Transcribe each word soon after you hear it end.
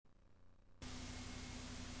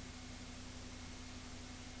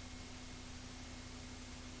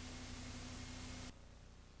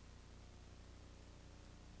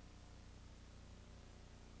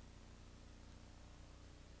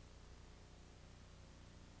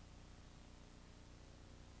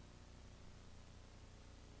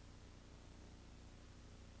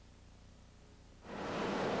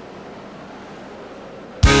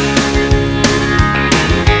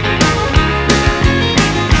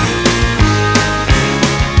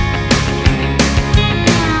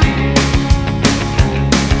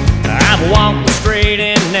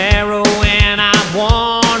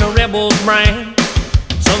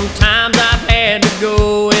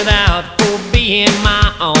being my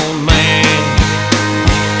own man.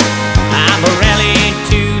 I've rallied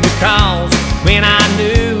to the cause when I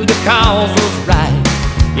knew the cause was right.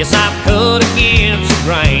 Yes, I've cut against the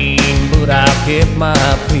grain, but I've kept my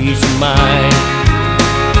peace of mind.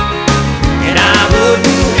 And I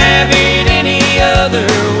wouldn't have it any other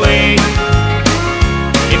way.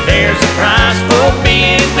 If there's a price for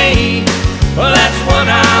being me, well, that's what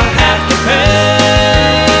I'll have to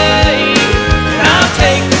pay. And I'll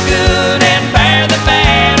take the good and bear the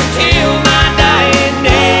bad until my dying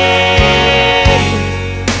day.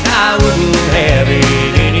 I wouldn't have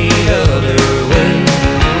it any other way.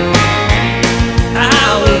 I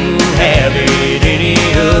wouldn't have it any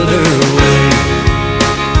other way.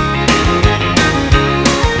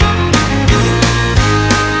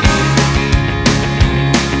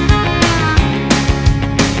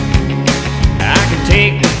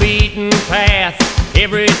 Take the beaten path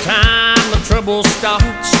every time the trouble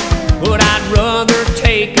starts, but I'd rather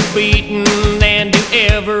take a beating than to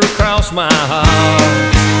ever cross my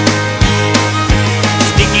heart.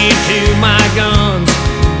 Sticky to my guns,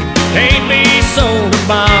 can't be sold or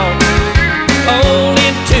bought.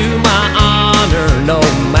 Holding to my honor, no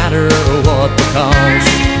matter what the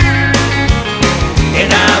cost. And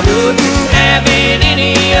I wouldn't have it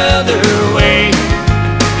any other way.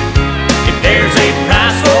 There's a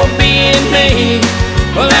price for being me,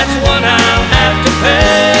 well, that's what I'll have to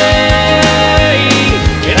pay.